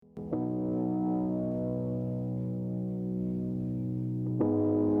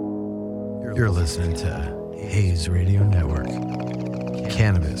You're listening to Hayes Radio Network,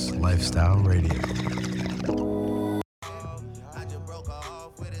 Cannabis Lifestyle Radio.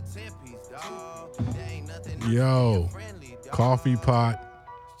 Yo, Coffee Pot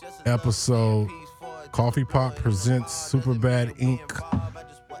episode. Coffee Pot presents Superbad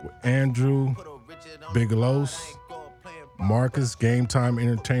Inc. with Andrew Bigelos, Marcus, Game Time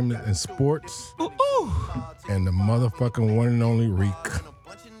Entertainment and Sports, and the motherfucking one and only Reek.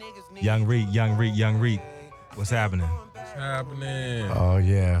 Young Reek. What's happening? Oh,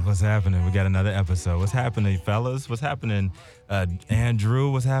 yeah. What's happening? We got another episode. What's happening, fellas? What's happening?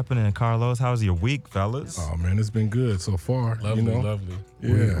 Andrew, what's happening? Carlos, how's your week, fellas? Oh, man, it's been good so far. Lovely.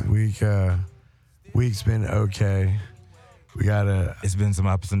 Yeah. Week's been okay. We gotta. It's been some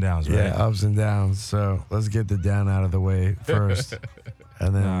ups and downs, right? Yeah, ups and downs. So let's get the down out of the way first,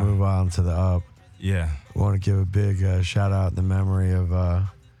 and then move on to the up. Yeah. I want to give a big shout out in the memory of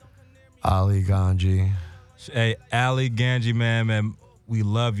Ali Ganji. Hey, Ali Ganji, man, we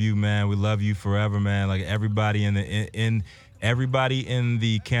love you, man. We love you forever, man. Like everybody everybody in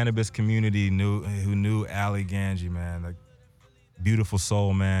the cannabis community who knew Ali Ganji, man. Like beautiful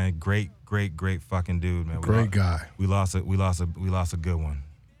soul, man. Great fucking dude, man. Great guy. We lost a good one.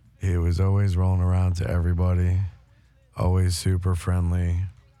 He was always rolling around to everybody, always super friendly,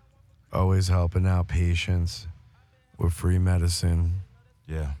 always helping out patients with free medicine.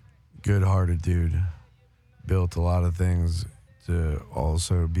 Yeah. Good-hearted dude. Built a lot of things to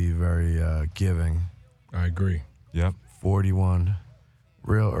also be very giving. I agree. Yep. 41,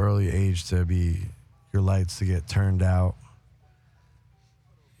 real early age to be your lights to get turned out.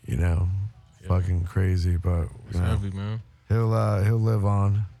 Fucking crazy, but It's heavy, man. he'll live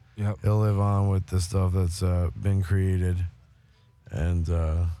on. Yep. He'll live on with the stuff that's been created, and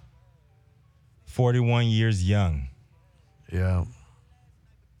 41 years young. yeah,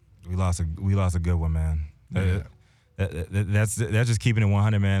 We lost a good one, man. Yeah. That's just keeping it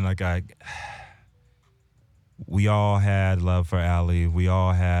 100, man. Like we all had love for Ali. We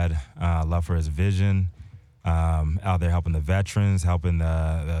all had love for his vision. Out there helping the veterans, helping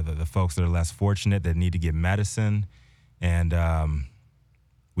the folks that are less fortunate that need to get medicine, and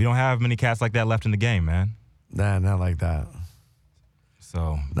we don't have many cats like that left in the game, man. nah, not like that.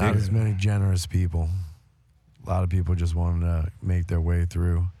 So Not as many generous people. A lot of people just wanting to make their way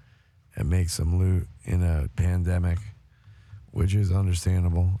through and make some loot in a pandemic, which is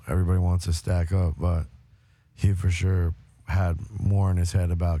understandable. Everybody wants to stack up, but he for sure had more in his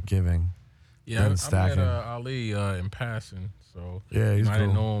head about giving Yeah, than I stacking. met Ali in passing, so Yeah, he's I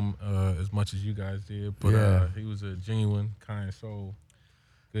didn't cool. know him as much as you guys did, but Yeah. he was a genuine, kind soul.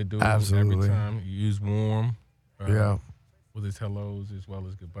 Good dude. Absolutely. Every time he used warm. Yeah. With his hellos as well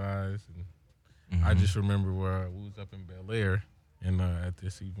as goodbyes, and I just remember where we was up in Bel Air and at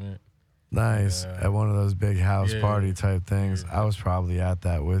this event. Nice. At one of those big house Yeah. party type things. I was probably at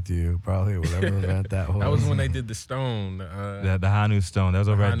that with you. Probably at whatever event that was. That was when they did the stone. the Hanu Stone. That was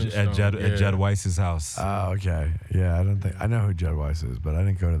over Hanu at Judd Stone, yeah. Weiss's house. Oh, okay. Yeah, I know who Judd Weiss is, but I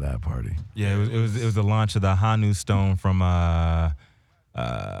didn't go to that party. Yeah, it was the launch of the Hanu Stone from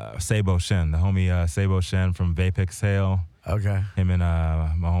Sabo Shen, the homie Sabo Shen from Vape Exhale. Okay. Him and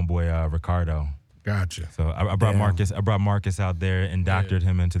my homeboy Ricardo. Gotcha. So I brought Damn. Marcus. I brought Marcus out there and doctored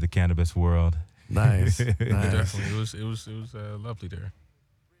him into the cannabis world. Nice. Nice. Definitely, it was lovely there.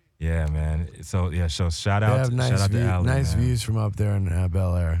 Yeah, man. So shout They out, have shout out to Ali. nice man. views from up there in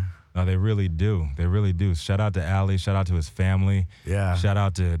Bel Air. No, they really do. They really do. Shout out to Ali. Shout out to his family. Yeah. Shout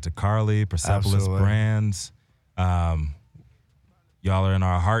out to Carly, Persepolis Absolutely. Brands. Y'all are in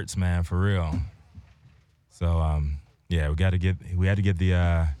our hearts, man, for real. So yeah, we had to get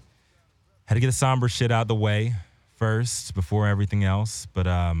the somber shit out the way first before everything else. But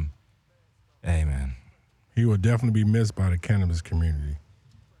hey, man, He will definitely be missed by the cannabis community.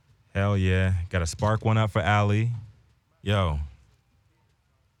 hell yeah, got to spark one up for Ali. Yo,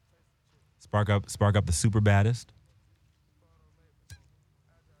 spark up the super baddest.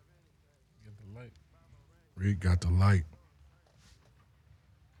 Get the light. Reek got the light.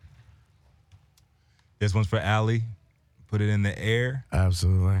 This one's for Ali. Put it in the air.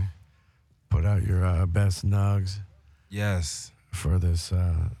 Absolutely. Put out your best nugs Yes. for this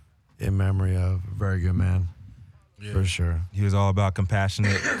in memory of a very good man. Yeah. For sure. He was all about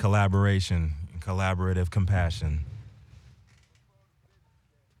compassionate collaboration and collaborative compassion.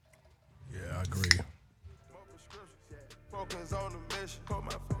 Yeah, I agree.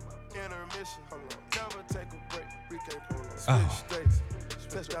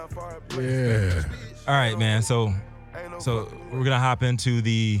 Yeah. All right, man. So we're gonna hop into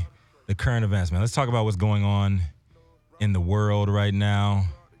the current events, man. Let's talk about what's going on in the world right now.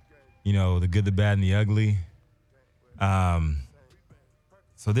 you know, the good, the bad, and the ugly.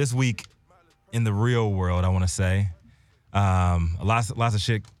 So this week in the real world, I want to say, lots of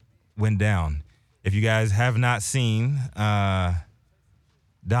shit went down. If you guys have not seen,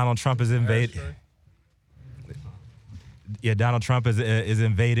 Donald Trump is invading. Yeah, Donald Trump is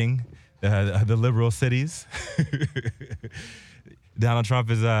invading the liberal cities. Donald Trump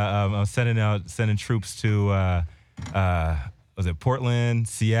is sending troops to was it Portland,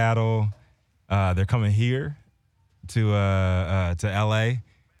 Seattle? They're coming here to LA.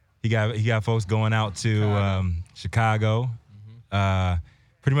 He got folks going out to Chicago.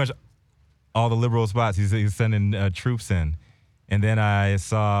 Pretty much all the liberal spots. He's sending troops in. And then I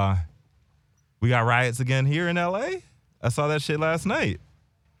saw we got riots again here in LA. I saw that shit last night.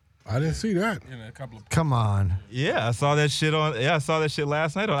 I didn't see that. Come on. Yeah, I saw that shit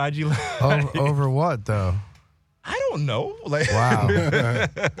last night on IG Live. Over what though? I don't know. Like, Wow. I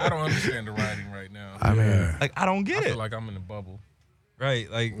don't understand the writing right now. I mean, like I don't get I it. feel like I'm in a bubble. Right,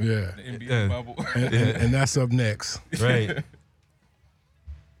 like Yeah. The NBA bubble. And that's up next. right.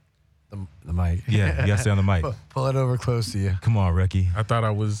 the mic. Yeah, you gotta stay on the mic. Pull it over close to you. Come on, Ricky. I thought I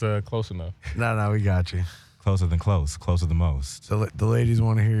was close enough. No, we got you. Closer than close. Closer than most. The ladies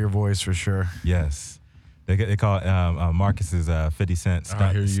want to hear your voice for sure. Yes. They call it Marcus's 50 Cent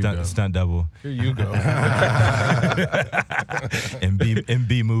here you go. stunt double Here you go. in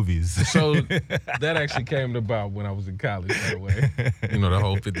B movies. So that actually came about when I was in college, by the way. You know, the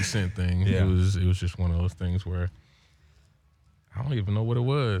whole 50 Cent thing. Yeah. It was just one of those things where I don't even know what it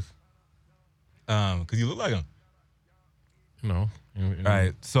was. Because you look like him. You know. All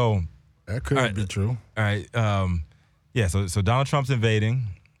right, so That could All right. be true. all right, yeah. So Donald Trump's invading,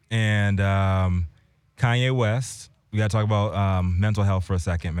 and Kanye West. We got to talk about mental health for a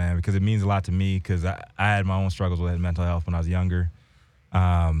second, man, because it means a lot to me. Because I had my own struggles with mental health when I was younger.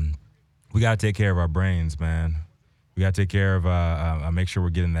 We got to take care of our brains, man. We got to take care of make sure we're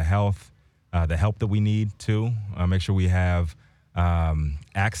getting the help that we need too. Make sure we have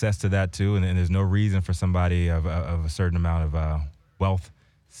access to that too, and there's no reason for somebody of a certain amount of wealth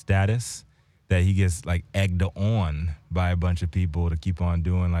status that he gets like egged on by a bunch of people to keep on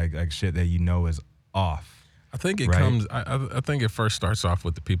doing like shit that you know is off. I think it Right. comes. I think it first starts off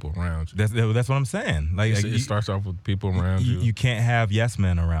with the people around you. That's what I'm saying. Like, It starts off with the people around you. you can't have yes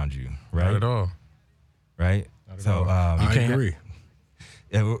men around you, right? Not at all. Right. at So all. I can't- agree.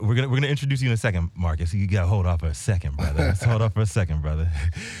 yeah, we're gonna introduce you in a second, Marcus. You gotta hold off for a second, brother. Let's hold off for a second, brother.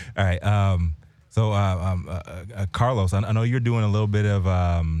 All right. Carlos, I know you're doing a little bit of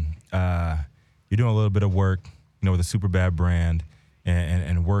work, you know, with the Superbad brand,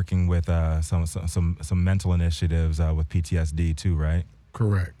 and working with some mental initiatives with PTSD too, right?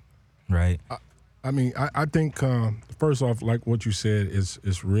 Correct. Right. I mean, I think first off, like what you said, it's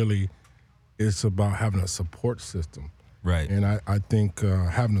about having a support system. Right. And I think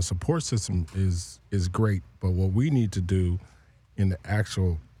having a support system is great. But what we need to do in the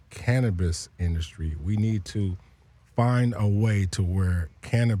actual cannabis industry, we need to find a way to where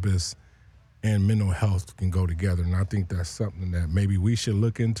cannabis and mental health can go together. And I think that's something that maybe we should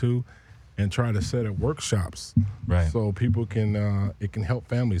look into and try to set up workshops, Right. so people can it can help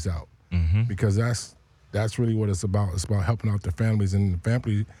families out, Mm-hmm. because that's really what it's about. It's about helping out the families, and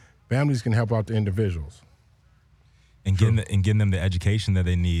families can help out the individuals. And getting them the education that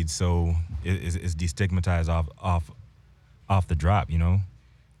they need, so it's destigmatized off the drop, you know.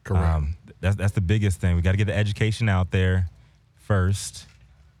 Correct. That's the biggest thing. We got to get the education out there first,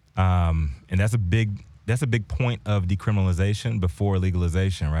 and that's a big point of decriminalization before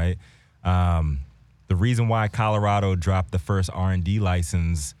legalization, right? The reason why Colorado dropped the first R&D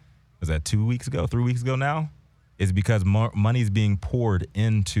license, was that 3 weeks ago now, is because money's being poured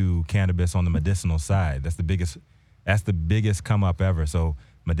into cannabis on the medicinal side. That's the biggest come up ever. So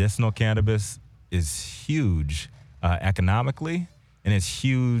medicinal cannabis is huge economically, and it's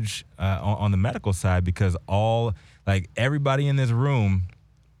huge on the medical side, because everybody in this room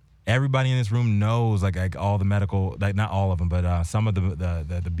knows like all the medical, like not all of them, but some of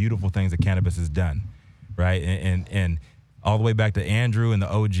the beautiful things that cannabis has done, right? And all the way back to Andrew and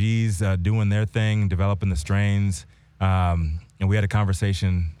the OGs doing their thing, developing the strains. And we had a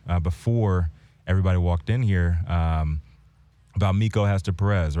conversation before everybody walked in here about Miko Hester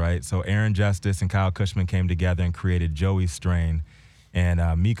Perez, right? So Aaron Justice and Kyle Cushman came together and created Joey's strain. And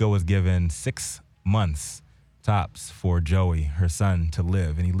Miko was given 6 months tops for Joey, her son, to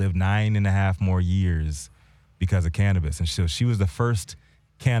live. And he lived 9.5 more years because of cannabis. And so she was the first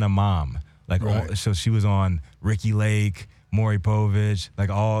canna mom. Right. So she was on Ricky Lake, Maury Povich, like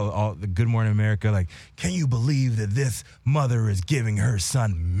all the Good Morning America, like, can you believe that this mother is giving her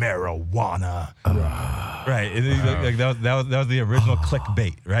son marijuana? Right. And like that was the original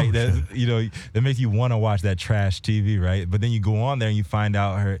clickbait, right? That makes you want to watch that trash TV, right? But then you go on there and you find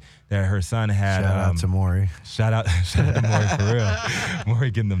out that her son had Shout out to Maury. Shout out to Maury for real.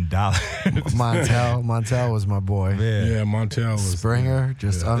 Maury getting them dollars. Montel was my boy. Man. Yeah, Montel was Springer,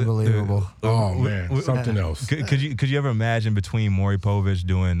 just unbelievable. Oh man, something else. Could you ever imagine between Maury Povich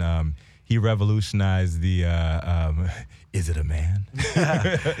doing he revolutionized the is it a man?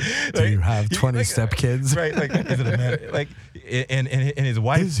 Do you have 20 stepkids? Right, like is it a man? Like and his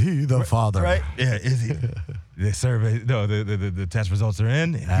wife, Is he the father? right? Yeah, is he? The survey, no, the test results are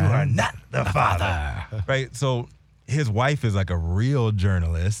in, and you are not the father. Right? So his wife is like a real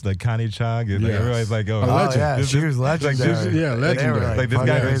journalist, like Connie Chung. Like, Yes. everybody's like, oh, A legend. Yeah, she was legendary. Yeah, legendary. like this fuck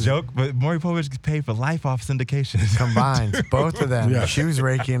guy's yeah. a joke, but Maury Povich gets paid for life off syndication. Combined, both of them. Yeah. She was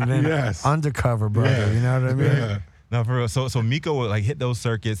raking it in. Yes. Undercover, brother. Yeah. You know what I mean? Yeah. No, for real. So Miko would like hit those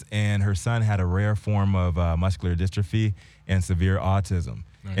circuits, and her son had a rare form of muscular dystrophy and severe autism.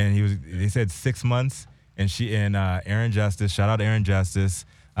 Right. And they said 6 months, and Aaron Justice, shout out to Aaron Justice,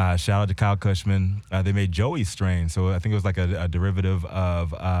 shout out to Kyle Cushman. They made Joey strain, so I think it was like a derivative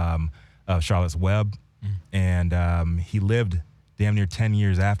of Charlotte's Web, and he lived damn near 10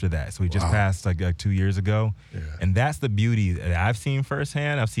 years after that. So he just passed like 2 years ago, and that's the beauty that I've seen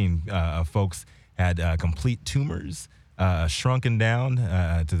firsthand. I've seen folks had complete tumors, shrunken down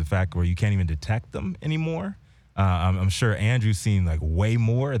to the fact where you can't even detect them anymore. I'm sure Andrew's seen like way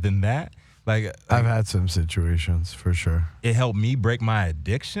more than that. Like I've had some situations for sure. it helped me break my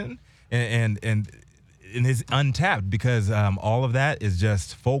addiction, and it's untapped because all of that is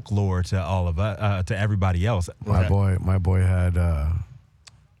just folklore to all of us, to everybody else. My boy had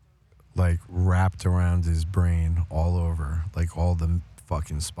like wrapped around his brain all over, like all the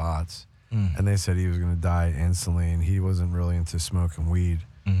fucking spots. And they said he was going to die instantly, and he wasn't really into smoking weed.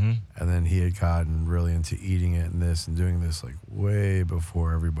 Mm-hmm. And then he had gotten really into eating it and this and doing this like way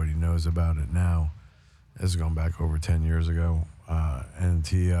before everybody knows about it now. This is going back over 10 years ago. And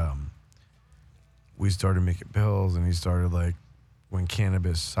we started making pills, and he started like when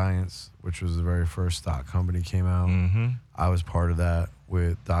Cannabis Science, which was the very first stock company, came out. Mm-hmm. I was part of that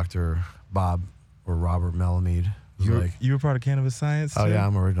with Dr. Bob or Robert Melamede. You were part of Cannabis Science? Oh too? yeah,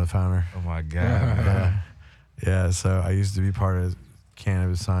 I'm original founder. Oh my God. Yeah, so I used to be part of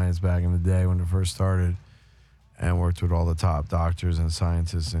Cannabis Science back in the day when it first started, and worked with all the top doctors and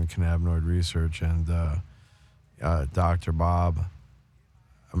scientists in cannabinoid research. And Dr. Bob, I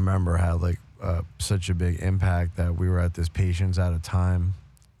remember, had like such a big impact that we were at this Patients at a Time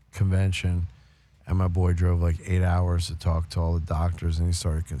convention, and my boy drove like 8 hours to talk to all the doctors, and he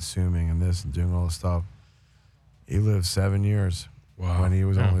started consuming and this and doing all this stuff. He lived 7 years when he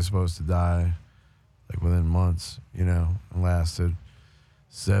was only supposed to die like within months, and lasted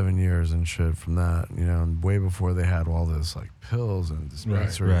 7 years and shit from that, and way before they had all this like pills and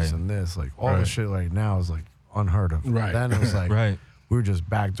dispensaries Right. and this, like all the shit like now is like unheard of. Right. Then it was like, Right. we were just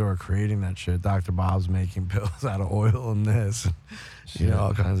backdoor creating that shit. Dr. Bob's making pills out of oil and this,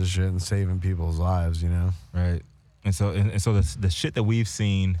 all kinds of shit, and saving people's lives, Right. And so the shit that we've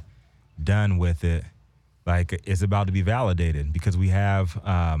seen done with it, like, it's about to be validated because we have,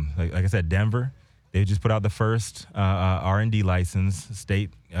 like I said, Denver, they just put out the first R&D license, state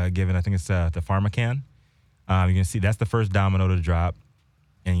given, I think it's the PharmaCann. You can see that's the first domino to drop,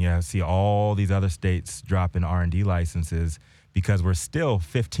 and you see all these other states dropping R&D licenses because we're still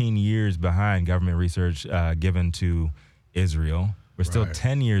 15 years behind government research given to Israel. We're still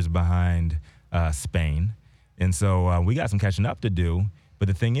 10 years behind Spain. And so we got some catching up to do. But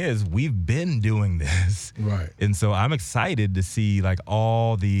the thing is, we've been doing this. Right. And so I'm excited to see like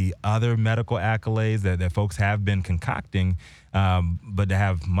all the other medical accolades that folks have been concocting, but to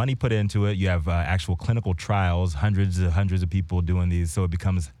have money put into it, you have actual clinical trials, hundreds of people doing these. So it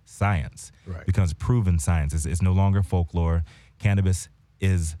becomes science, becomes proven science. It's no longer folklore. Cannabis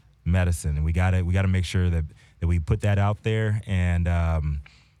is medicine. And we gotta make sure that we put that out there, and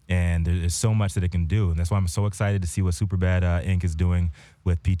there's so much that it can do. And that's why I'm so excited to see what Superbad Inc. is doing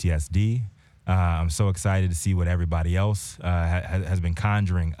with PTSD. I'm so excited to see what everybody else has been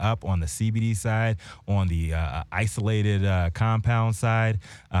conjuring up on the CBD side, on the isolated compound side.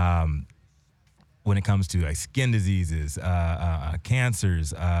 When it comes to like skin diseases,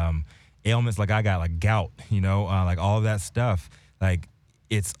 cancers, ailments like I got, like gout, like all of that stuff, like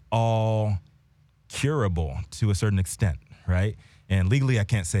it's all curable to a certain extent, right? And legally, I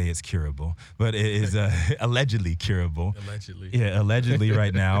can't say it's curable, but it is allegedly curable. Allegedly. Yeah, allegedly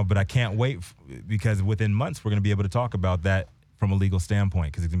right now. But I can't wait because within months, we're going to be able to talk about that from a legal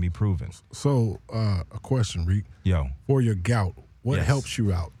standpoint because it's going to be proven. So, a question, Reek. Yo. For your gout, what Yes. helps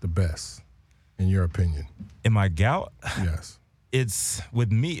you out the best, in your opinion? In my gout, Yes. it's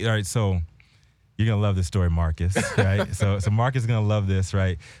with me. All right, so you're going to love this story, Marcus, right? so Marcus is going to love this,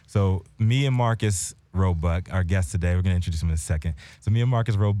 right? So me and Marcus Roebuck, our guest today, we're going to introduce him in a second. So me and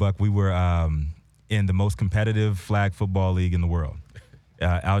Marcus Roebuck, we were in the most competitive flag football league in the world.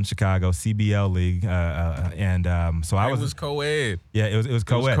 Out in Chicago, CBL League, so I It was co-ed. Yeah, it was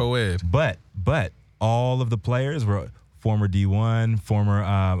co-ed. It was co-ed. But all of the players were former D1, former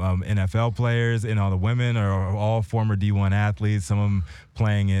NFL players, and all the women are all former D1 athletes. Some of them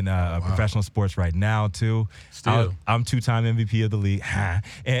playing in professional sports right now too. Still. I'm two-time MVP of the league,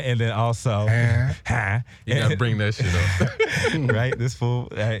 and then also, You gotta bring that shit up. right? This fool.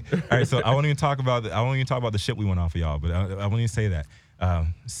 Right. All right, so I won't even talk about the shit we went off of y'all, but I won't even say that.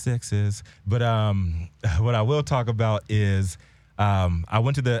 Sixes. But what I will talk about is I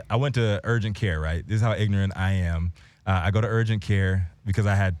went to urgent care, right? This is how ignorant I am. I go to urgent care because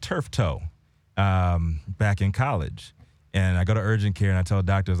I had turf toe back in college. And I go to urgent care and I tell the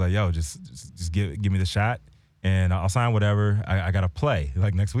doctor, I was like, yo, just give me the shot and I'll sign whatever. I got to play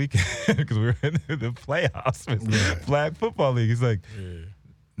like next week because we were in the playoffs with flag football league. He's like,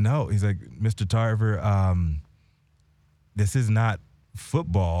 no. He's like, Mr. Tarver, this is not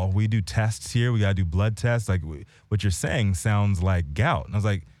football. We do tests here. We got to do blood tests. Like what you're saying sounds like gout. And I was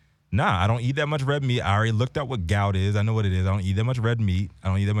like, nah, I don't eat that much red meat. I already looked up what gout is. I know what it is. I don't eat that much red meat. I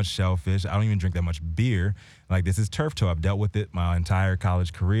don't eat that much shellfish. I don't even drink that much beer. Like this is turf toe. I've dealt with it my entire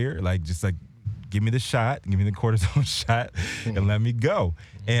college career. Like just like give me the shot, give me the cortisone shot, and let me go.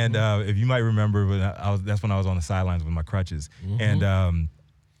 And if you might remember, that's when I was on the sidelines with my crutches.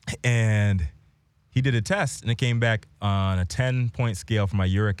 And he did a test, and it came back on a 10-point scale for my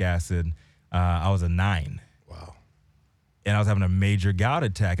uric acid. I was a 9. Wow. And I was having a major gout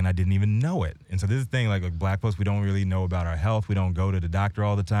attack, and I didn't even know it. And so this is the thing, like black folks, we don't really know about our health. We don't go to the doctor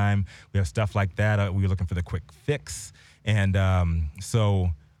all the time. We have stuff like that. We were looking for the quick fix. And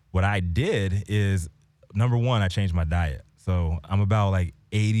so what I did is, number one, I changed my diet. So I'm about like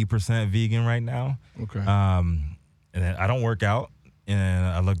 80% vegan right now. Okay. And then I don't work out, and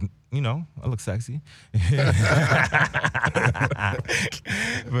I look sexy.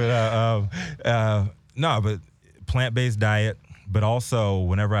 But plant-based diet. But also,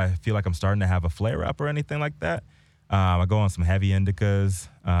 whenever I feel like I'm starting to have a flare-up or anything like that, I go on some heavy indicas.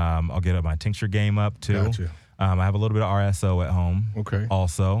 I'll get my tincture game up too. Gotcha. I have a little bit of RSO at home. Okay.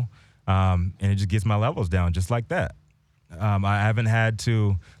 Also, and it just gets my levels down just like that. I haven't had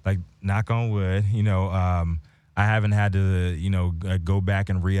to, like, knock on wood, I haven't had to, go back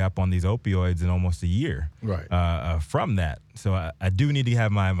and re-up on these opioids in almost a year. Right. From that. So I do need to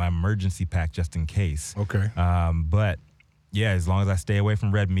have my emergency pack just in case. Okay. But yeah, as long as I stay away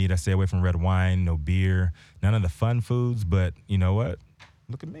from red meat, I stay away from red wine, no beer, none of the fun foods. But you know what?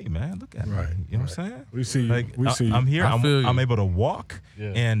 Look at me, man. Look at me. You know what I'm saying? We see you. Like, We see you. I'm here. I feel you. I'm able to walk.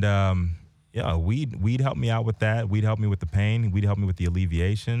 Yeah. And weed helped me out with that. Weed helped me with the pain. Weed helped me with the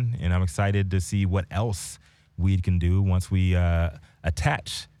alleviation. And I'm excited to see what else weed can do once we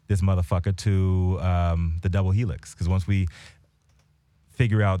attach this motherfucker to the double helix. Because once we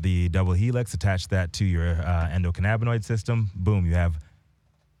figure out the double helix, attach that to your endocannabinoid system, boom, you have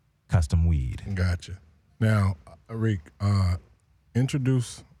custom weed. Gotcha. Now, Rick,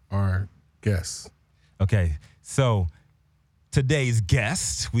 introduce our guests. Okay, so today's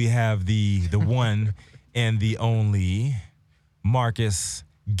guest, we have the one and the only Marcus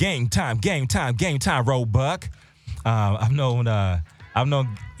Game Time Roebuck. I've known,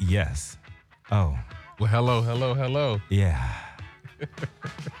 yes. Oh, Well, hello. yeah.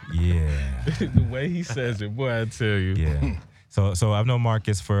 Yeah. The way he says it, boy, I tell you. Yeah. So I've known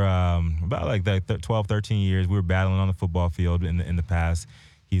Marcus for about like 12, 13 years. We were battling on the football field in the past.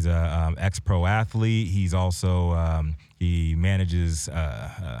 He's a ex-pro athlete. He's also he manages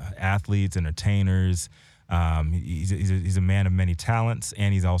athletes, entertainers. He's a man of many talents,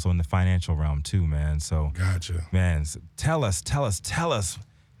 and he's also in the financial realm too, man. So Gotcha. man, so tell us,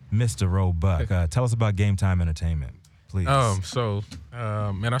 Mr. Roebuck. Tell us about Game Time Entertainment, please.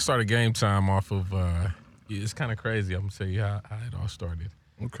 Man, I started Game Time off of. It's kind of crazy. I'm gonna tell you how it all started.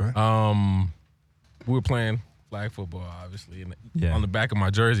 Okay. We were playing flag football, obviously, and Yeah. on the back of my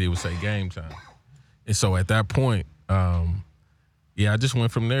jersey it would say Game Time. And so at that point, I just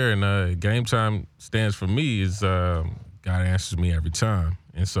went from there. And Game Time stands for me is God answers me every time.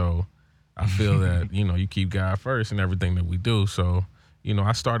 And so I feel that, you keep God first in everything that we do. So,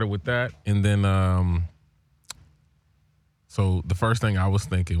 I started with that. And then, so the first thing I was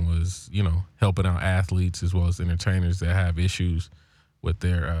thinking was, helping out athletes as well as entertainers that have issues with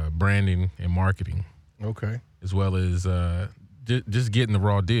their branding and marketing, Okay. as well as just getting the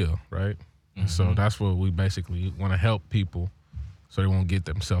raw deal, right? And so that's what we basically want to help people so they won't get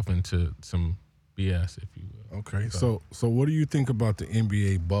themselves into some BS, if you will. Okay. So what do you think about the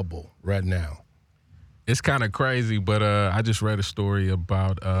NBA bubble right now? It's kind of crazy, but I just read a story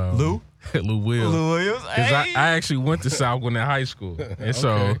about Lou Will. Lou Williams. Because I actually went to Southwind in high school. And so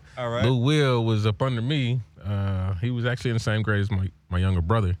Okay. All right. Lou Will was up under me. He was actually in the same grade as my younger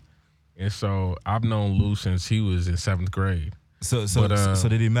brother. And so I've known Lou since he was in 7th grade. So But,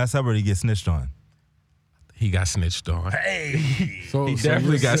 did he mess up or did he get snitched on? He got snitched on. So He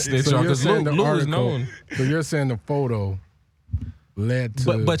definitely got snitched on because Lou is known. So you're saying the photo led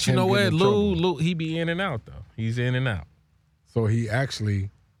to But you him know getting what? in trouble. Lou, he be in and out, though. He's in and out. So he actually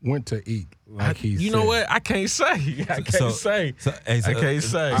went to eat like he You said. know what? I can't say. I can't say. I can't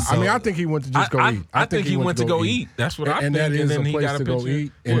say. I mean, I think he went to just go eat. I think he went to go eat. That's what I and think. that is and then a he place got to a go picture.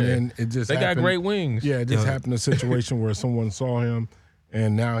 eat. And Yeah. then it just They got happened. great wings. Yeah, it just happened a situation where someone saw him,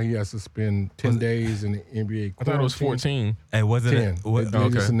 and now he has to spend 10 days in the NBA. I thought it was quarantine. 14. Hey, was it 10. They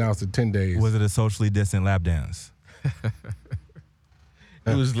just announced it 10 days. was it a socially distant lap dance?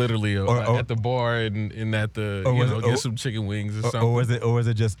 It was literally Or- at the bar and at the Or was it- get some chicken wings or something. Or was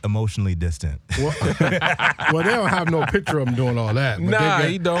it just emotionally distant? Well, well, they don't have no picture of him doing all that. But Nah,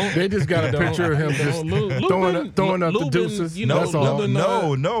 they he don't. They just got a picture of him just throwing up the deuces. That's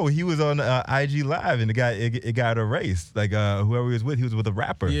all. No, he was on IG Live and it got erased. Like whoever he was with a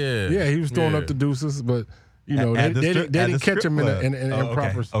rapper. Yeah. Yeah, he was throwing up the deuces, but you know At they the didn't catch strip him in club. an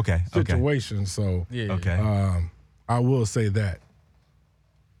improper Okay. situation. So Yeah. Okay. I will say that.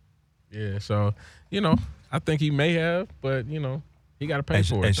 Yeah. So, I think he may have, but, he got to pay Hey,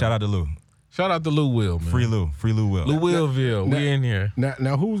 for it. hey, shout out to Lou. Shout out to Lou Will, man. Free Lou Will. Lou Willville. We in here.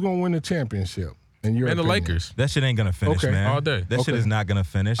 Now who's gonna win the championship? In your And the opinion? Lakers. That shit ain't gonna finish, Okay. man. All day. That shit Okay. is not gonna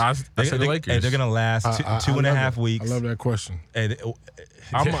finish. I said the Lakers. Hey, they're gonna last two and a love half it. weeks. I love that question. Hey,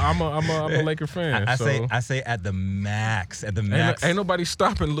 I'm a Laker fan. I say at the max. At the max. Ain't nobody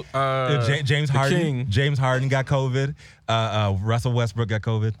stopping James the Harden. King. James Harden got COVID. Russell Westbrook got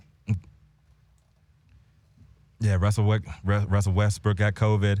COVID. Yeah, Russell Westbrook got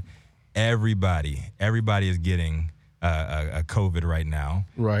COVID. Everybody is getting a COVID right now.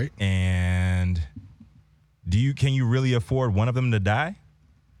 Right. And can you really afford one of them to die?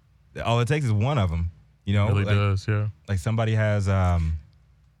 All it takes is one of them. You know, Really does, yeah. like somebody has a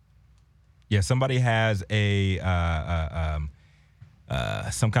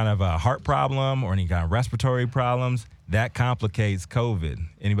some kind of a heart problem or any kind of respiratory problems that complicates COVID.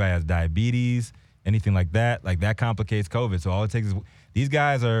 Anybody has diabetes, anything like that complicates COVID. So all it takes is these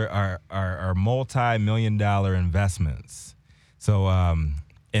guys are multi-million-dollar investments. So and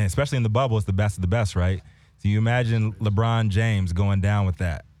especially in the bubble, it's the best of the best, right? So you imagine LeBron James going down with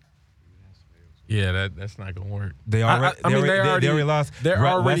that. Yeah, that's not gonna work. They already lost. They're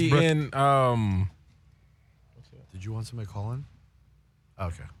already Westbrook. in. Did you want somebody to call in?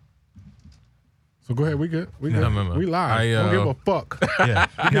 Okay. So go ahead. We good. We No, good. no. We live. Don't give a fuck. Yeah,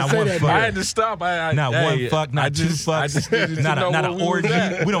 not say one that, fuck. I had to stop. Not one fuck, not two fucks, I just needed to not know an where we orgy. was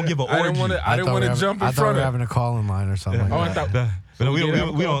at. We don't give an I didn't orgy. want to. I didn't want to jump in I thought front we were of. having a call in line or something. Oh, like I that. thought. But we did have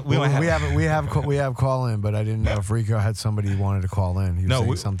a don't have. We have call in, but I didn't know if Rico had somebody who wanted to call in. He was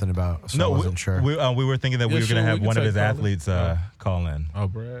saying something about, so I wasn't sure. We were thinking that we Yeah, were gonna sure, have we one can of his take athletes call in. Oh,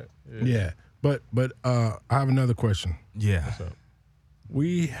 Brad. Yeah. But I have another question. Yeah.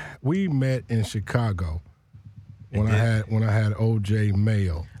 We met in Chicago when I had OJ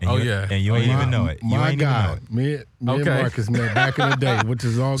Mayo. And Oh, you, yeah. And you ain't even know it. You My ain't even know God, it. me and Okay. Marcus met back in the day, which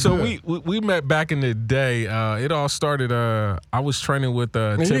is all So good. we met back in the day. It all started. I was training with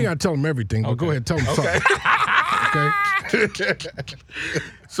And you Tim. ain't got to tell him everything, but go ahead, tell him something. Okay.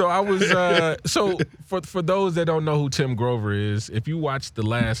 So I was so for those that don't know who Tim Grover is, if you watch The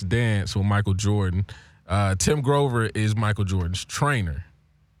Last Dance with Michael Jordan, Tim Grover is Michael Jordan's trainer.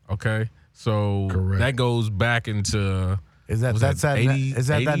 Okay, so Correct. that goes back into Is that was that's that that 80s? is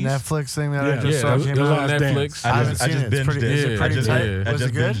that 80s? Netflix thing that I Yeah. just Yeah, saw it was came on out? Netflix. I haven't I seen just it. It's binged pretty, it. is it pretty tight? yeah. I Was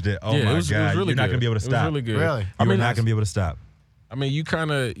just it good? binged it. Oh Yeah, my it was God. really You're not good. gonna be able to It was stop. really good. Really? I mean, Not gonna be able to stop. I mean, you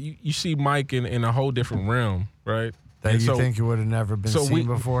kind of you see Mike in a whole different realm, right? That And you so- think it would have never been so seen we-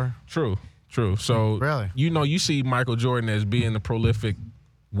 before? True. So Really? you see Michael Jordan as being a prolific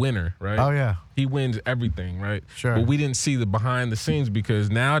winner, right? Oh yeah. He wins everything, right? Sure. But we didn't see the behind the scenes because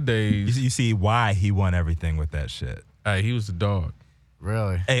nowadays You see why he won everything with that shit. he was the dog.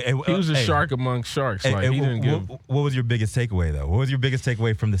 Really? Hey, He was a shark among sharks. Hey, Like hey, he didn't give what was your biggest takeaway though? What was your biggest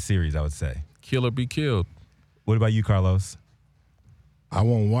takeaway from the series? I would say. kill or be killed. What about you, Carlos? I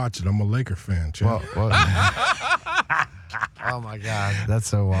won't watch it. I'm a Laker fan, champ. Well, oh my God, that's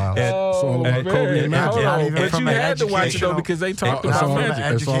so wild. It's all about man. Kobe and Hold Magic. on. But even you from an had to watch it though educational- because they talked It's not all about from about,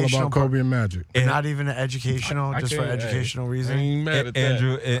 an Magic. educational Kobe and Magic. And not even an educational, I just for can't- educational I reason. ain't mad at that.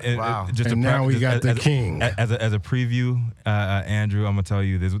 Andrew, Wow. just And a now we just got the as, king. As a preview, Andrew, I'm gonna tell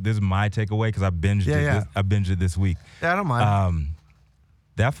you this is my takeaway because I binged it. Yeah. I binged it this week. Yeah, I don't mind.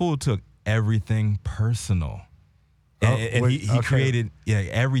 That fool took everything personal, and he okay. created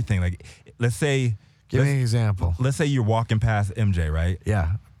everything. Like let's say, Give me an example. let's say you're walking past MJ, right?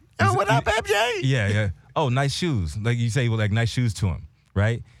 Yeah. Oh, what up, MJ? Yeah. Oh, nice shoes. Like you say, like nice shoes to him,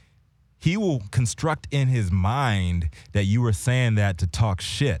 right? He will construct in his mind that you were saying that to talk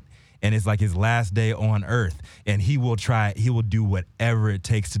shit. And it's like his last day on earth. And he will do whatever it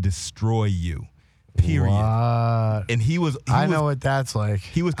takes to destroy you. Period. What? And he was I know what that's like.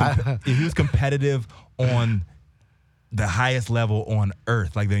 he was competitive on the highest level on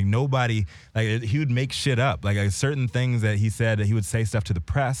earth. Like nobody, like he would make shit up. Like certain things that he said, that he would say stuff to the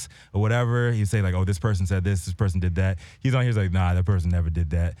press or whatever. He'd say like, oh, this person said this person did that. He's on here, he's like, nah, that person never did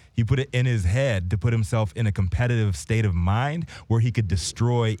that. He put it in his head to put himself in a competitive state of mind where he could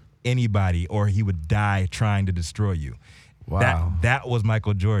destroy anybody or he would die trying to destroy you. Wow. That was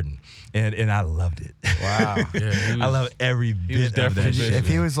Michael Jordan. And I loved it. Wow. I love every bit of that definitely shit. If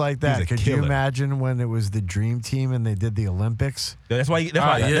he was like that, He's a could you killer. imagine when it was the Dream Team and they did the Olympics? That's why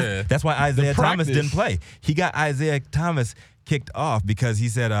Isaiah Thomas didn't play. He got Isaiah Thomas kicked off because he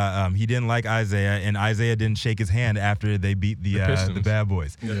said he didn't like Isaiah, and Isaiah didn't shake his hand after they beat the Pistons. Bad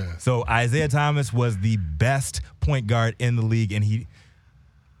Boys. Yeah. So Isaiah Thomas was the best point guard in the league, and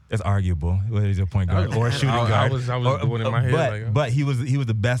that's arguable whether he's a point guard or a shooting guard. I was doing it in my head. But he was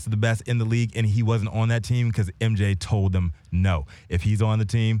the best of the best in the league, and he wasn't on that team because MJ told him no. If he's on the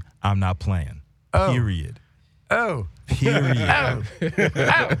team, I'm not playing. Oh. Period. Oh. Period.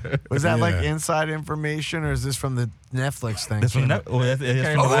 Was that like Yeah. inside information or is this from the Netflix thing? That's from it's from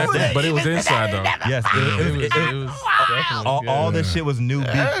the last day. But it was inside though. Yes, It was definitely, all this Yeah. shit was new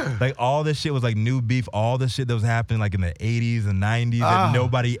beef. Like all this shit was like new beef. All this shit that was happening like in the 80s and 90s that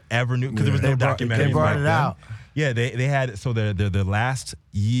nobody ever knew because there was no documentaries. They brought back it then. out. Yeah, they had so the last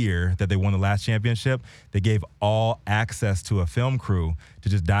year that they won the last championship, they gave all access to a film crew to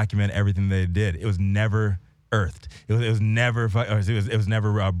just document everything they did. It was never earthed. It was never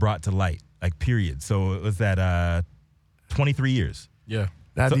brought to light. Like period. So it was that 23 years. Yeah.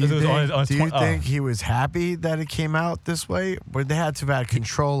 Now, So do you it was think, on do you 20 think he was happy that it came out this way? Or they had to have had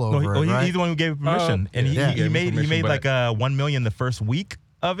control over it, right? He's the one who gave permission, and yeah, he he gave made permission, like $1 million the first week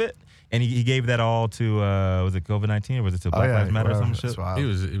of it, and he gave that all to was it COVID-19 or was it to Black Lives Matter or some whatever. shit? That's wild. It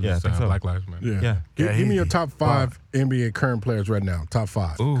was Yeah, I think so. Black Lives Matter. Yeah. Yeah. Give me he- your top 5 NBA current players right now. Top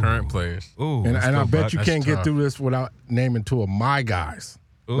 5. Ooh. Current players. Ooh, And let's I go, bet Buck. you That's can't get tough. through this without naming 2 of my guys.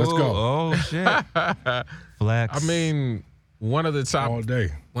 Let's Ooh, go. Oh shit, flex. I mean, one of the All day.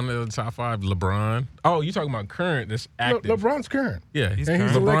 top 5, LeBron. Oh, you talking about current? That's active. LeBron's current. Yeah, He's And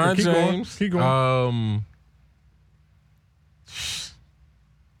he's a LeBron Laker. Keep going. James. Keep going.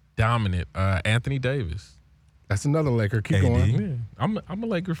 Dominant. Anthony Davis. That's another Laker. Keep AD. going. Yeah, I'm a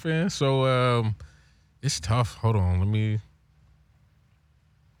Laker fan, so it's tough. Hold on,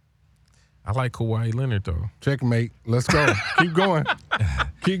 I like Kawhi Leonard though. Checkmate. Let's go. Keep going.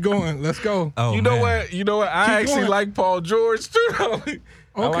 Keep going. Let's go. Oh, You know man. what? I Keep actually going. like Paul George too. Though. I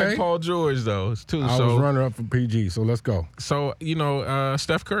Okay. like Paul George though too. I was runner up for PG, so let's go. So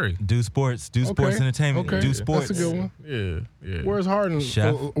Steph Curry. Do sports entertainment. Okay. Do sports. That's a good one. Yeah. Where's Harden?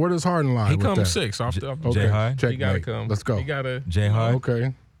 Chef. Where does Harden lie? He with comes that? 6 off the. Okay. Jay Hard? Checkmate. He gotta come. Let's go. He gotta. Jay Hard.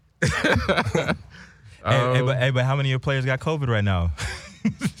 Okay. But how many of your players got COVID right now?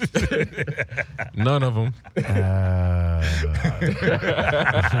 None of them.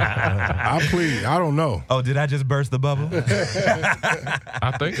 I plead. I don't know. Oh, did I just burst the bubble?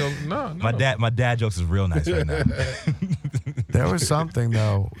 I think no. My dad jokes is real nice right now. There was something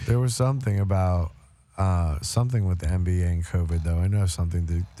though. There was something about something with the NBA and COVID though. I know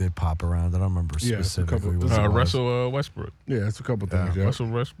something did pop around. I don't remember Yeah, it's a couple- specifically. What it was. Russell Westbrook. Yeah, it's a couple things. Yeah. Russell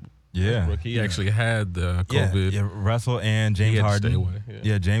Westbrook. Yeah. He actually had COVID. Yeah, Russell and He James had to Harden. stay away,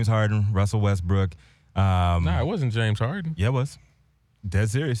 yeah. James Harden, Russell Westbrook. Nah, it wasn't James Harden. Yeah, it was. Dead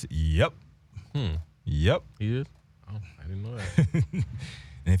serious. Yep. Yep. He is. Oh, I didn't know that.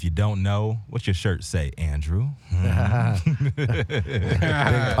 And if you don't know, what's your shirt say, Andrew? Big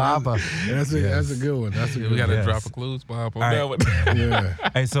Papa. That's a good one. That's a good We got to Yes. drop a clues bomb on All that right. one. one. Yeah.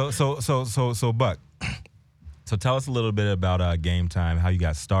 Hey, so Buck. So tell us a little bit about Game Time, how you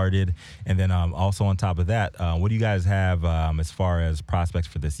got started, and then also on top of that, what do you guys have as far as prospects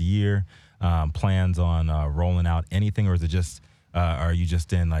for this year? Plans on rolling out anything, or is it just are you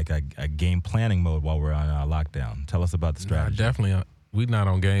just in like a game planning mode while we're on lockdown? Tell us about the strategy. Definitely. We're not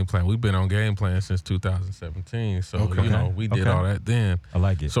on game plan. We've been on game plan since 2017. So, we did all that then. I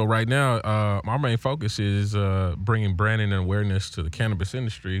like it. So right now, our main focus is bringing branding and awareness to the cannabis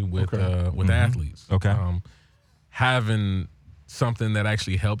industry with athletes. Okay. Having something that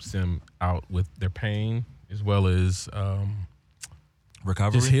actually helps them out with their pain as well as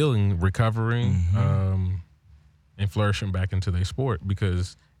Recovery? just healing, recovering, and flourishing back into their sport.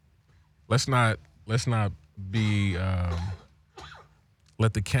 Because let's not be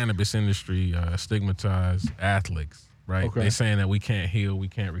let the cannabis industry stigmatize athletes, right? Okay. They're saying that we can't heal, we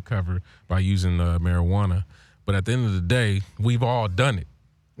can't recover by using marijuana. But at the end of the day, we've all done it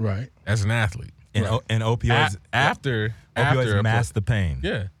Right. as an athlete. And, and opioids After mask the pain.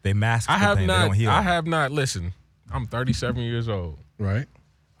 Yeah. They mask I the have pain. They don't not. heal. I have not. Listen, I'm 37 years old. Right.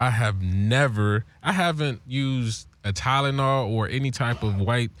 I haven't used a Tylenol or any type of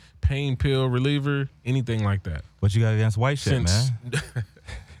white pain pill reliever, anything like that. What you got against white shit, Since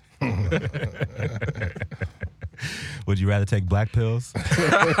man? Would you rather take black pills?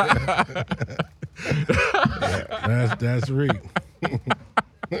 That's Reek.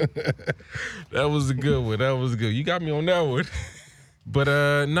 That was a good one. That was good. You got me on that one. But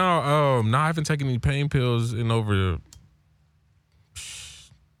no, I haven't taken any pain pills in over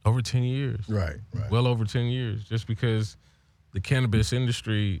 10 years. Right. Well over 10 years, just because the cannabis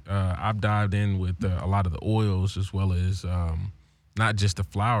industry, I've dived in with a lot of the oils as well as not just the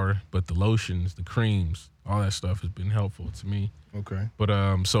flower, but the lotions, the creams, all that stuff has been helpful to me. Okay.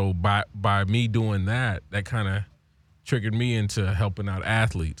 But so by me doing that kind of triggered me into helping out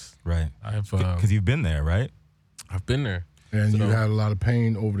athletes. Right. I've Because you've been there, right? I've been there. And you So- had a lot of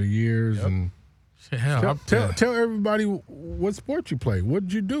pain over the years. Yep. And Hell, tell everybody what sport you play. What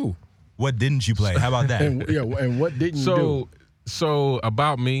did you do? What didn't you play? How about that? And what didn't you do? So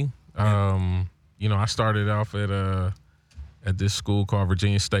about me, I started off at this school called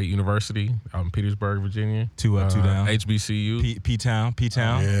Virginia State University out in Petersburg, Virginia. Two up, two down. HBCU. P-Town.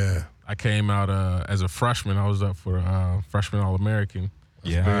 Yeah. I came out as a freshman. I was up for freshman All-American.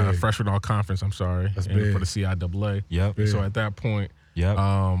 Yeah. big. Freshman All-Conference, I'm sorry. That's and big. for the CIAA. Yep. Big. So at that point, Yep.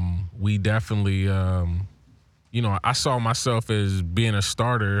 we definitely, I saw myself as being a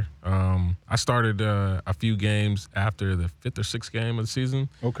starter. I started a few games after the 5th or 6th game of the season.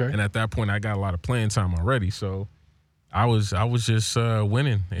 Okay. And at that point, I got a lot of playing time already. So I was just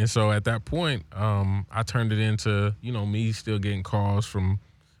winning. And so at that point, I turned it into, me still getting calls from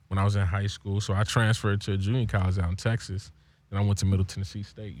when I was in high school. So I transferred to a junior college out in Texas. And I went to Middle Tennessee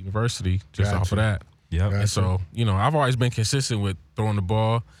State University just off of that. Yep. And so, I've always been consistent with throwing the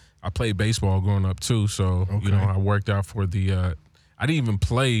ball. I played baseball growing up too. So, Okay. I worked out for the I didn't even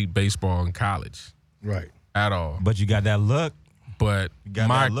play baseball in college Right. at all. But you got that look. But got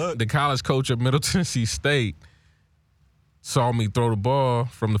that look. the college coach at Middle Tennessee State saw me throw the ball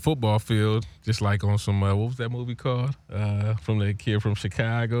from the football field, just like on some what was that movie called? From the kid from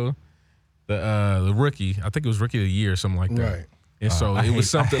Chicago, the rookie. I think it was Rookie of the Year or something like that. Right. And so it was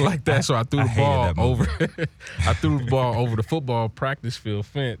something like that. So I threw I the hated ball that movie. over. I threw the ball over the football practice field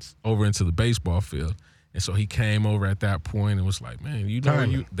fence over into the baseball field. And so he came over at that point and was like, "Man, you know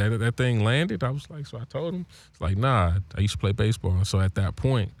Timing. that thing landed?" I was like, so I told him, it's like, "Nah, I used to play baseball." And so at that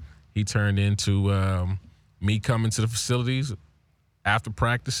point, he turned into me coming to the facilities after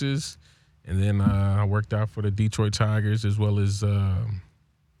practices, and then I worked out for the Detroit Tigers as well as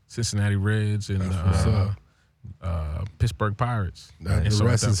Cincinnati Reds and what's up. Pittsburgh Pirates. The And so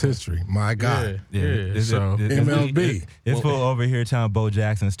rest at that is point- history. My God. It's- So MLB. It's full over here telling Bo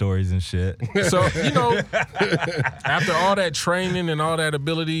Jackson stories and shit. So, after all that training and all that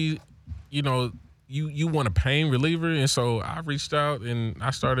ability, you want a pain reliever. And so I reached out and I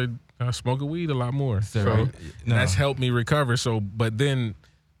started smoking weed a lot more. So right. No. that's helped me recover. So, but then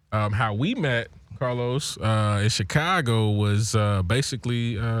how we met, Carlos, in Chicago was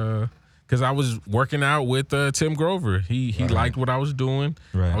basically because I was working out with Tim Grover. He liked what I was doing.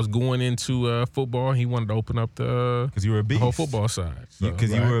 Right. I was going into football. He wanted to open up the Because you were a beast. whole football side. So, Because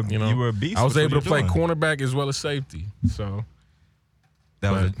you were a beast. I was with able what to play you're doing. cornerback as well as safety. So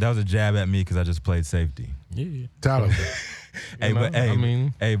That was a jab at me because I just played safety. yeah. Tyler. Hey, but I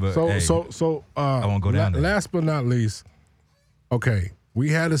mean, So I won't go down there. last but not least, okay, we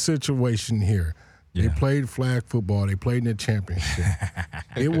had a situation here. They Yeah. played flag football. They played in the championship.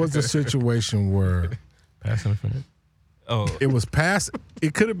 It was a situation where pass interference. Oh, It was pass.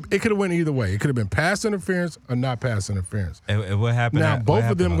 It could have went either way. It could have been pass interference or not pass interference. and what happened? Now what both of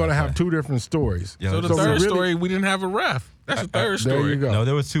happened them on going to that have play? 2 different stories. Yeah, So the so third really- story, we didn't have a ref. That's the third There story. you go. No,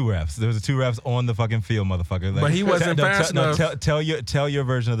 there was 2 refs. There was 2 refs on the fucking field, motherfucker. Like, But he wasn't fast enough. Tell your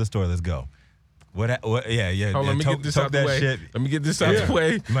version of the story. Let's go. What? Yeah. Hold on, let me get this out the that way. shit Let me get this out the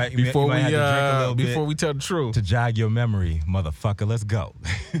way You might- before you might have to drink a little bit. we tell the truth. to jog your memory, motherfucker. Let's go.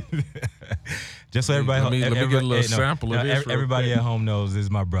 Just so everybody, Let me get a little sample of this real everybody quick. at home knows this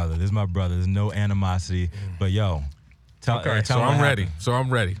is my brother. This is my brother. There's no animosity. But yo, tell Okay, tell so me what I'm ready. happened. So I'm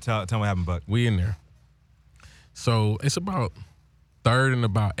ready. Tell me what happened, Buck. We in there. So it's about 3rd and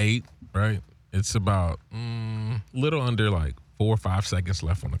about 8, right? It's about little under like 4 or 5 seconds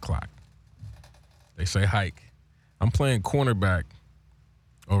left on the clock. They say hike. I'm playing cornerback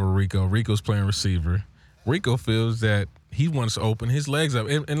over Rico. Rico's playing receiver. Rico feels that he wants to open his legs up.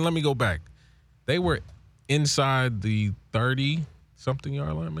 And let me go back. They were inside the 30-something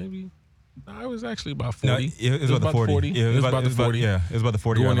yard line, maybe. No, it was actually about 40. No, it was about the 40. Yeah, It was about the 40. Yeah, it was about the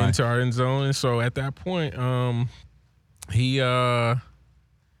 40 Going yard line. into our end zone. And so at that point, he hit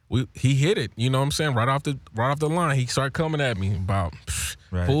it. You know what I'm saying? Right off the line, he started coming at me about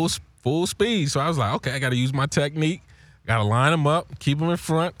Right. full speed. So I was like, okay, I got to use my technique. Got to line him up, keep him in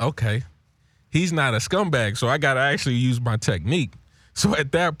front. Okay, he's not a scumbag, so I got to actually use my technique. So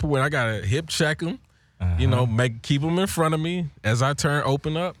at that point, I got to hip check him. You know, keep him in front of me as I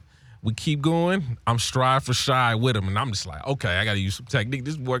open up. We keep going. I'm stride for shy with him, and I'm just like, okay, I got to use some technique.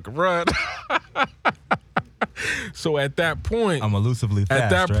 This boy can run. So at that point, I'm elusively fast. at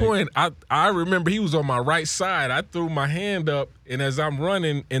that right? point, I remember he was on my right side. I threw my hand up, and as I'm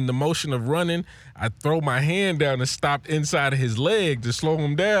running, in the motion of running, I throw my hand down and stop inside of his leg to slow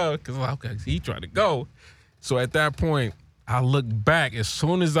him down because like, okay, he tried to go. So at that point, I look back. As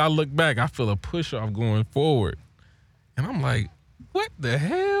soon as I look back, I feel a push off going forward, and I'm like, "What the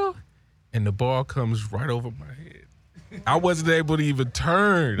hell?" And the ball comes right over my head. I wasn't able to even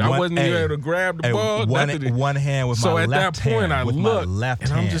turn. I wasn't even able to grab the ball. nothing. One hand with So my at left that point, hand. I with my looked, left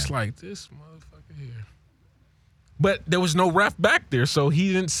and hand. I'm just like, this motherfucker here. But there was no ref back there, so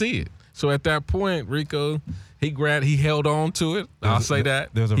he didn't see it. So at that point, Rico, he held on to it. I'll say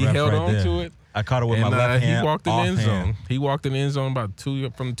that. There's a he ref held right on there. to it. I caught it with And my left hand. he walked in the end offhand. zone. He walked in the end zone about from the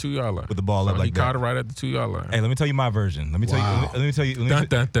 2-yard line. With the ball so up like he that. caught it right at the 2-yard line. Hey, let me tell you my version. Let me tell Wow. you. Let me tell you. Dun,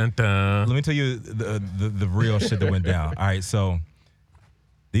 dun, dun, dun. Let me tell you the real shit that went down. All right, so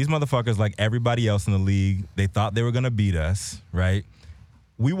these motherfuckers, like everybody else in the league, they thought they were gonna beat us, right?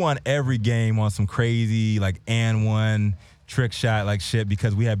 We won every game on some crazy like and one trick shot like shit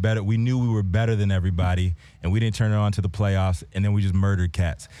because we had better. We knew we were better than everybody, and we didn't turn it on to the playoffs, and then we just murdered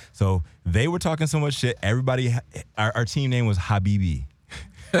cats. So they were talking so much shit. Everybody, our team name was Habibi,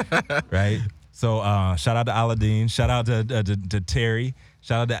 right? So shout out to Aladdin. Shout out to Terry.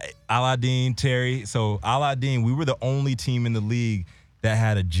 Shout out to Aladdin, Terry. So Aladdin, we were the only team in the league that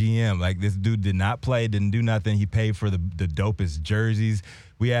had a GM. Like this dude did not play, didn't do nothing. He paid for the dopest jerseys.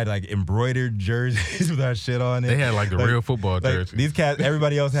 We had like embroidered jerseys with our shit on it. They had like the real football jerseys. These cats,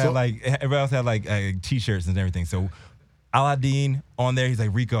 everybody else had like t-shirts and everything. So Aladdin on there, he's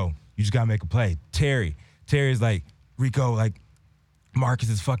like, Rico, you just gotta make a play. Terry's like, Rico, like Marcus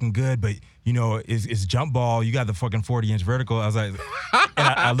is fucking good, but you know, it's jump ball. You got the fucking 40-inch vertical. I was like, and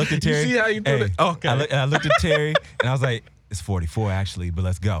I looked at Terry. You see how you do hey, it? Okay. I looked at Terry and I was like, it's 44 actually, but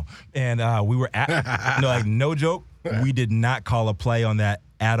let's go. And we were no joke, we did not call a play on that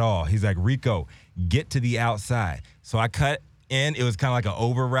at all. He's like, Rico, get to the outside. So I cut in. It was kind of like an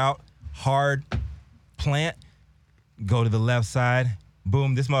over route, hard plant, go to the left side.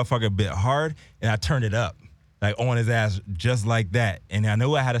 Boom, this motherfucker bit hard, and I turned it up, like on his ass just like that. And I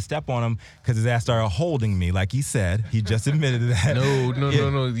knew I had to step on him because his ass started holding me, like he said. He just admitted that.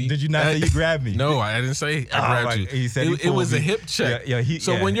 No. Did you not say you grabbed me? No, I didn't say I grabbed you. He said he it pulled was a me. hip check. Yeah,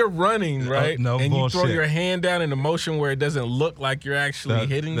 when you're running, right, no and you throw bullshit. your hand down in a motion where it doesn't look like you're actually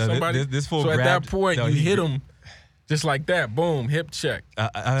hitting somebody. This fool so at grabbed- that point, no, you he- hit him just like that. Boom, hip check.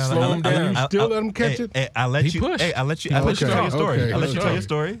 Slow him down. You still let him catch it? Hey, I let He you. pushed. Hey, I let you tell your story. okay, I let you okay. tell your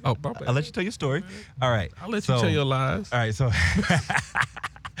story. Oh, my bad. I let you tell your story. All right. I'll let you tell your lies. All right, so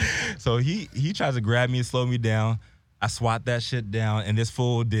he tries to grab me and slow me down. I swat that shit down, and this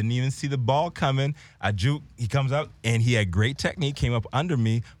fool didn't even see the ball coming. I juke. He comes up, and he had great technique, came up under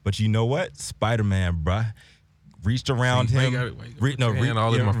me. But you know what? Spider-Man, bruh. Reached around See, why him. you gotta put your hand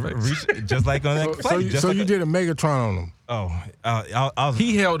all in my face? Just like on that play. just So like you did a Megatron on him. Oh, I was.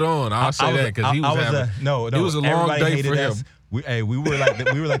 He held on. I'll say that because he was having. no. It was a long everybody day hated for us, him. We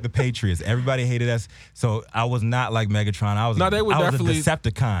were like the Patriots. Everybody hated us. So I was not like Megatron. I was No, they were I was definitely- a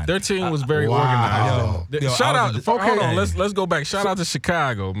Decepticon. Their team was very Wow. organized. Yo, Shout I out. was Hold on. hey. Let's go back. Shout out to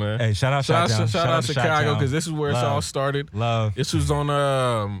Chicago, man. Hey, shout out Shout Chi-Town. out Chicago Chi-Town. because this is where it's Love. all started. Love. This was on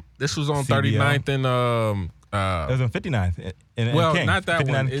CBL. 39th and It was on 59th. In well, King. not that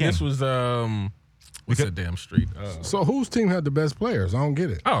 59 one. King. This was what's that damn street? So whose team had the best players? I don't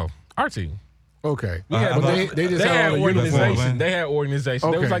get it. Oh, our team. Okay. Yeah, but they just they had had all the uniforms. organization. man. They had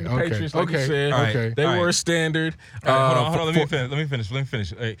organization. They was like the Okay, Patriots, like you okay, said. okay. They All were right. a standard. All right, hold on. for- Let me finish.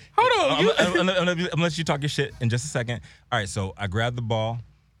 Hey, Hold on, I'm gonna let you talk your shit in just a second. All right, so I grabbed the ball,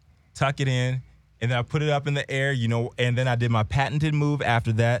 tuck it in, and then I put it up in the air, and then I did my patented move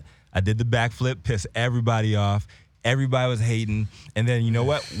after that. I did the backflip, pissed everybody off. Everybody was hating. And then you know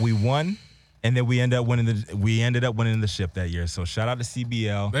what? We won. And then we ended up winning the ship that year. So shout out to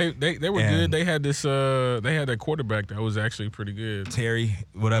CBL. They were And- good. They had this they had that quarterback that was actually pretty good. Terry,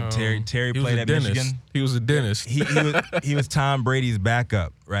 what up, Terry? Terry He was played a at dentist. Michigan. He was a dentist. He was Tom Brady's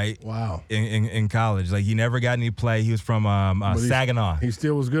backup, right? Wow. In college, like he never got any play. He was from But Saginaw. He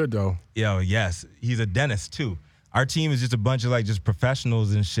still was good though. Yes, he's a dentist too. Our team is just a bunch of like just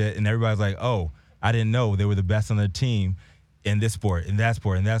professionals and shit, and everybody's like, oh, I didn't know they were the best on their team in this sport, in that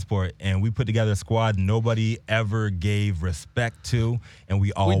sport, in that sport, and we put together a squad nobody ever gave respect to, and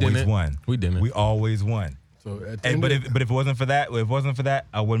we always didn't. won. We didn't. We always won. So at the And, end but of- if it wasn't for that,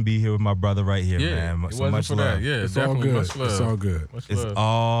 I wouldn't be here with my brother right here, Yeah, man. it So wasn't much for love. that. Yeah, it's all definitely good. much love. It's all good. Much It's love.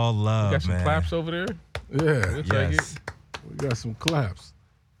 all love, You got some man. claps over there. Yeah. Looks like Yes. it. We got some claps.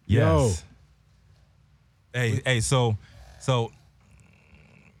 Yes. Hey, so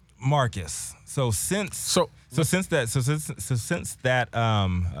Marcus. So since that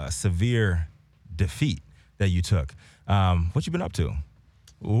severe defeat that you took, what you been up to?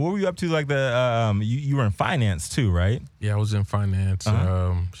 What were you up to? Like you were in finance too, right? Yeah, I was in finance.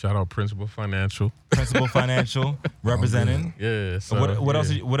 Uh-huh. Shout out Principal Financial. Principal Financial representing. Yeah. So, What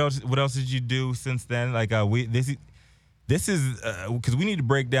else? yeah. What else did you do since then? Like this is because we need to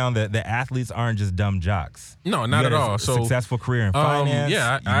break down that the athletes aren't just dumb jocks. No, You not had at a all. So successful career in finance.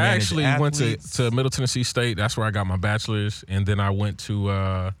 Yeah, you I manage actually went athletes. to Middle Tennessee State. That's where I got my bachelor's, and then I went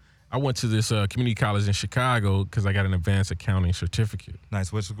to this community college in Chicago because I got an advanced accounting certificate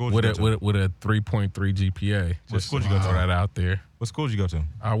Nice. What school did with you go a to? with a 3.3 GPA. What school did you go to? Throw that out there. What school did you go to?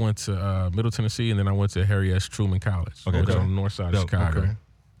 I went to Middle Tennessee, and then I went to Harry S. Truman College, Okay, which is dope. on the north side Dope. of Chicago. Okay.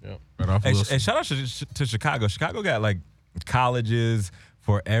 Yep. Right off Hey, Wilson. shout out to Chicago. Chicago got like colleges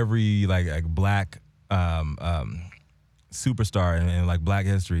for every like black superstar in like Black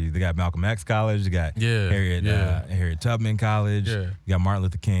history. They got Malcolm X College. They got Yeah, Harriet Tubman College. Yeah. You got Martin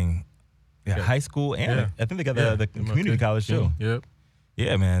Luther King. Yeah, Yeah. high school and Yeah. I think they got Yeah. the community college too. Yep.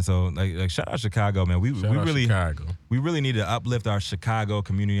 Yeah, man. So like shout out Chicago, man. We Shout out really Chicago. we really need to uplift our Chicago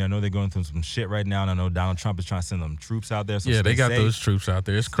community. I know they're going through some shit right now, and I know Donald Trump is trying to send them troops out there. So Yeah, they stay got safe. those troops out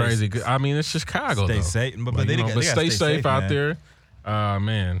there. It's crazy. I mean, it's Chicago. Stay though. safe, but Like, they you know, gotta but stay safe out man. there.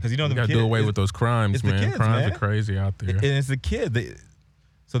 Man, 'Cause you know we them gotta kids- do away it's- with those crimes, it's the man. kids, Crimes man. are crazy out there. And it's the kid.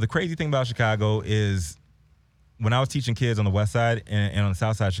 So the crazy thing about Chicago is when I was teaching kids on the west side and on the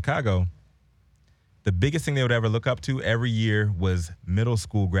south side of Chicago, the biggest thing they would ever look up to every year was middle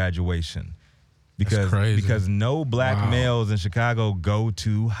school graduation. crazy. Because no black Wow. males in Chicago go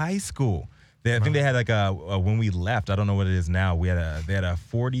to high school. I think they had like when we left, I don't know what it is now, they had a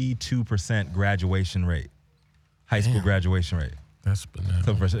 42% graduation rate. High school graduation rate. That's bananas.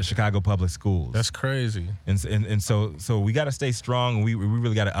 So for Chicago public schools. That's crazy. And so we got to stay strong. We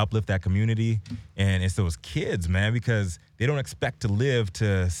really got to uplift that community. And it's those kids, man, because they don't expect to live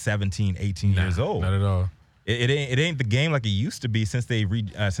to 17, 18 years old. Not at all. It ain't the game like it used to be since they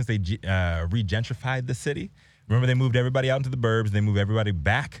regentrified the city. Remember, they moved everybody out into the burbs. They moved everybody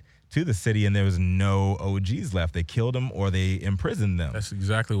back to the city, and there was no OGs left. They killed them or they imprisoned them. That's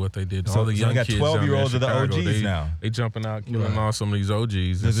exactly what they did. So- All the so young they got kids 12-year-olds down there in are the Chicago, OGs now. They jumping out, killing off some of these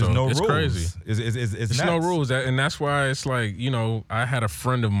OGs. There's and so no it's rules. crazy. It's There's no nuts. rules, and that's why it's like, you know, I had a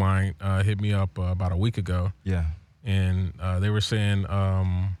friend of mine hit me up about a week ago, Yeah. and they were saying,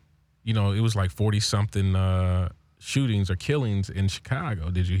 you know, it was like 40-something shootings or killings in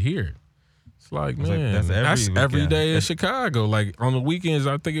Chicago. Did you hear it? It's like, It's like, man, that's that's every every weekend. day in Chicago. Like on the weekends,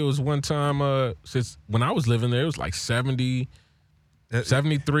 I think it was one time since when I was living there, it was like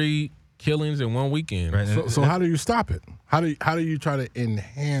 73 killings in one weekend. Right. So how do you stop it? How do you try to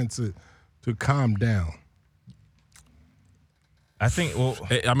enhance it to calm down? I think, well,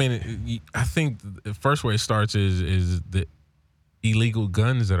 I mean, I think the first way it starts is the illegal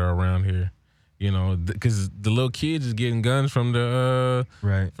guns that are around here. You know, because the little kids is getting guns from the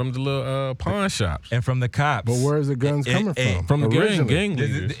Right. from the little pawn shops. And from the cops. But where's the guns coming from? From the Originally. gang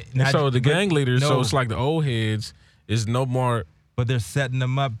leaders. Not- So the but gang leaders, so no. it's like the old heads is no more. But they're setting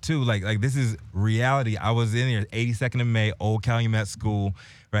them up too. Like this is reality. I was in here 82nd of May, Old Calumet School,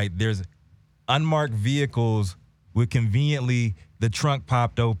 right? There's unmarked vehicles with conveniently the trunk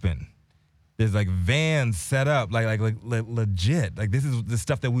popped open. There's like vans set up, like legit. Like this is the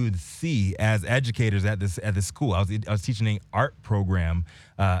stuff that we would see as educators at this school. I was teaching an art program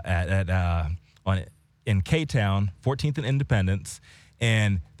in K-Town, 14th and Independence,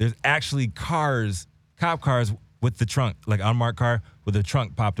 and there's actually cop cars with the trunk, like unmarked car with the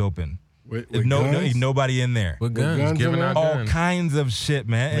trunk popped open. With Nobody guns? in there. With With guns, guns giving in out there? All guns. kinds of shit,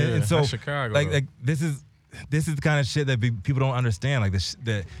 man. Yeah, And so that's Chicago, like though. this is the kind of shit that people don't understand. Like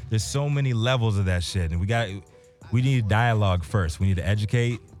that there's so many levels of that shit, and we need dialogue first. We need to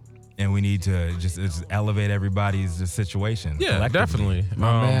educate, and we need to just elevate everybody's situation. Yeah, collectively. definitely.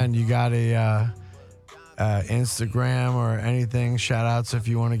 My man, you got a Instagram or anything? Shout outs if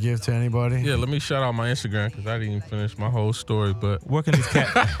you want to give to anybody. Yeah, let me shout out my Instagram because I didn't even finish my whole story, but Where can these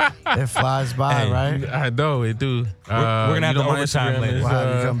cats? It flies by, Hey, right? I know it do. We're gonna have you the know, my overtime Instagram later. is, We'll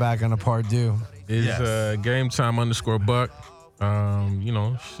have you come back on a part due. is Yes. game time _buck. You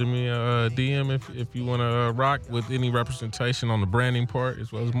know, send me a DM if you want to rock with any representation on the branding part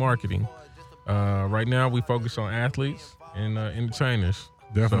as well as marketing. Right now, we focus on athletes and entertainers.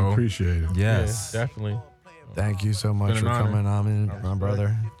 Definitely So, appreciate it. Yes. Yeah, definitely. Thank you so much Been for an honor. coming on, my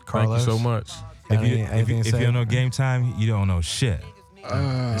brother. Carlos. Thank you so much. Got If you anything to if say? you don't know game time, you don't know shit.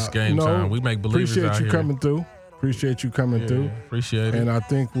 It's game time. We make believers Appreciate out you here. coming through. Appreciate you coming Yeah, through. appreciate it. And I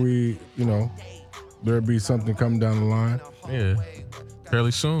think there'll be something coming down the line. Yeah,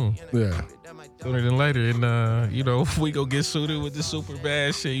 fairly soon. Yeah. Sooner than later. And, we go get suited with the super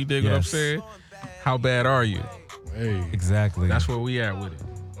bad shit. You dig what I'm Yes. saying? How bad are you? Hey. Exactly. That's where we at with it.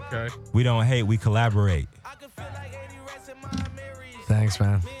 Okay? We don't hate, we collaborate. Thanks,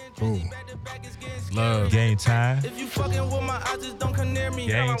 man. Boom. Love. Game time. If you fucking with my eyes, just don't come near me.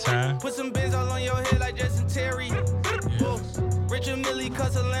 Game time. Put some bins all on your head like Jason Terry. Richard Millie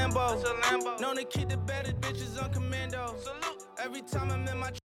cuss a Lambo. Known to keep the baddest bitches on commando. Every time I'm in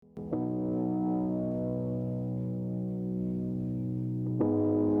my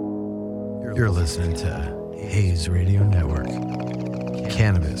You're listening to Hayes Radio Network,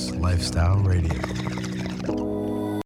 Cannabis Lifestyle Radio.